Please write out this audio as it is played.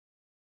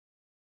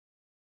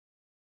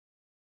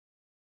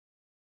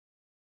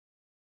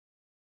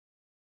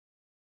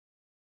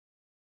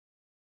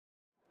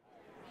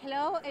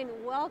Hello and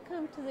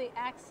welcome to the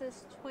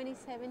Access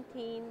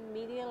 2017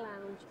 Media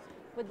Lounge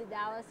with the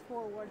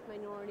Dallas-Fort Worth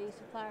Minority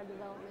Supplier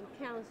Development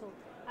Council.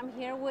 I'm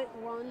here with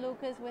Ron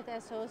Lucas with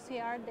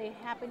Asociar. They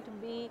happen to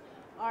be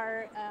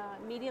our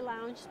Media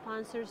Lounge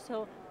sponsors,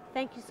 so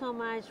thank you so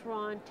much,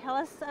 Ron. Tell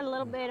us a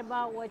little bit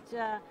about what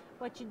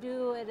you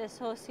do at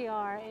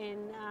Asociar,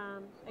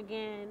 and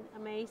again,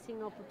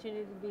 amazing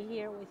opportunity to be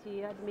here with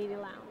you at the Media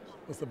Lounge.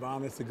 Mr.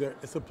 Bond,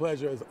 it's a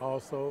pleasure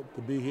also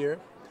to be here.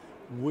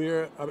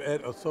 We're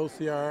at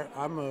Asociar.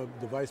 I'm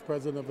the Vice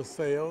President of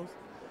Sales.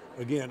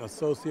 Again,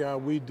 Asociar,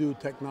 we do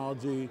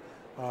technology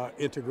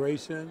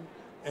integration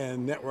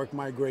and network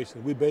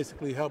migration. We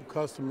basically help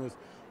customers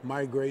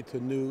migrate to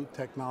new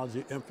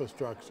technology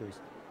infrastructures.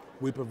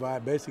 We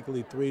provide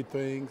basically three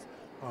things: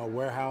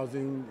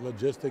 warehousing,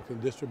 logistics,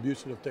 and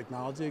distribution of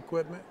technology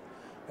equipment,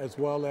 as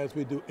well as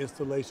we do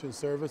installation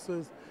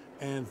services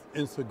and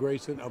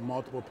integration of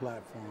multiple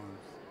platforms.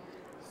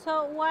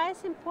 So why is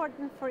it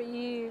important for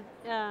you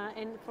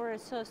and for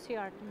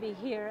Asociar to be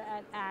here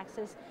at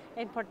Access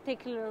and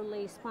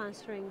particularly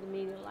sponsoring the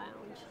Media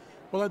Lounge?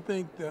 Well, I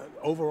think that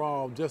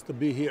overall, just to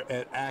be here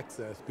at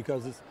Access,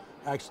 because it's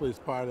actually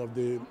part of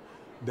the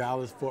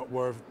Dallas-Fort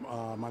Worth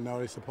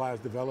Minority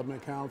Suppliers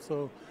Development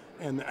Council,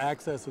 and the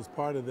Access is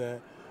part of that.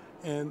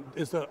 And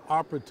it's an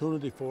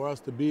opportunity for us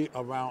to be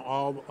around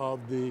all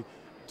of the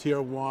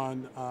Tier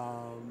 1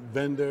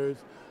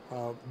 vendors,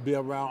 be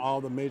around all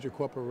the major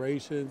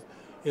corporations.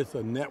 It's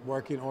a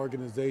networking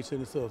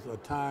organization. It's a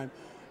time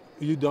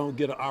you don't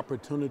get an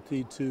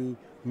opportunity to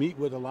meet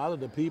with a lot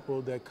of the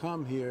people that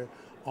come here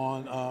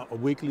on a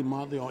weekly,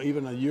 monthly, or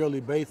even a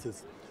yearly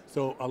basis.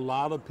 So a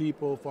lot of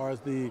people, as far as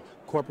the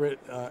corporate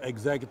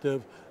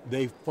executive,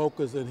 they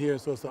focus in here.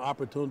 So it's an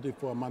opportunity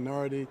for a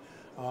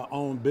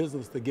minority-owned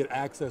business to get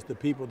access to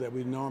people that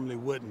we normally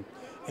wouldn't.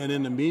 And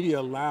in the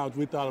Media Lounge,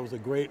 we thought it was a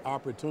great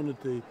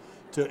opportunity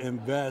to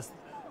invest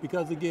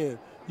because, again,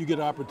 you get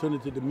an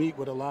opportunity to meet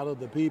with a lot of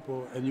the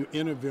people, and you're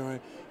interviewing,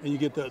 and you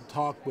get to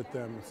talk with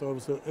them. So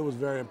it was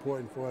very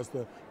important for us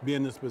to be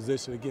in this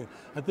position again.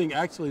 I think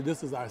actually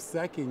this is our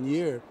second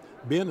year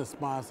being a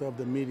sponsor of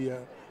the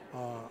media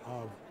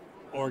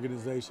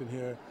organization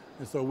here,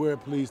 and so we're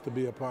pleased to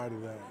be a part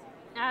of that.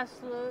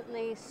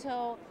 Absolutely.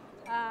 So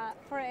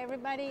for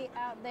everybody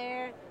out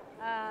there,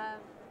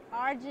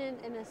 Argent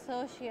and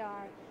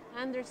Asociar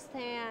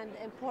understand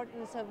the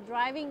importance of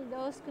driving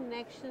those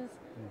connections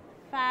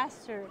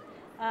faster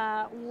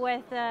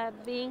with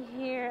being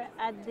here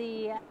at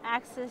the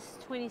Access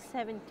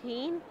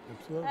 2017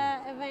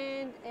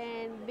 event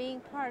and being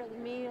part of the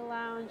Media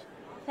Lounge.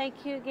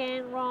 Thank you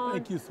again, Ron.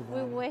 Thank you,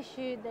 Savannah. We wish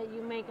you that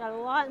you make a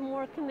lot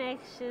more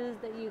connections,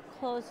 that you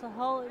close a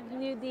whole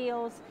new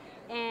deals,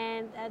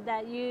 and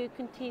that you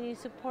continue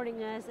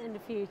supporting us in the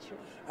future.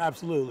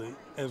 Absolutely,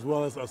 as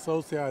well as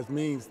Asociar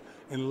means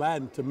in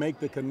Latin to make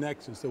the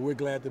connection. So we're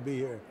glad to be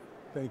here.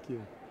 Thank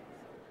you.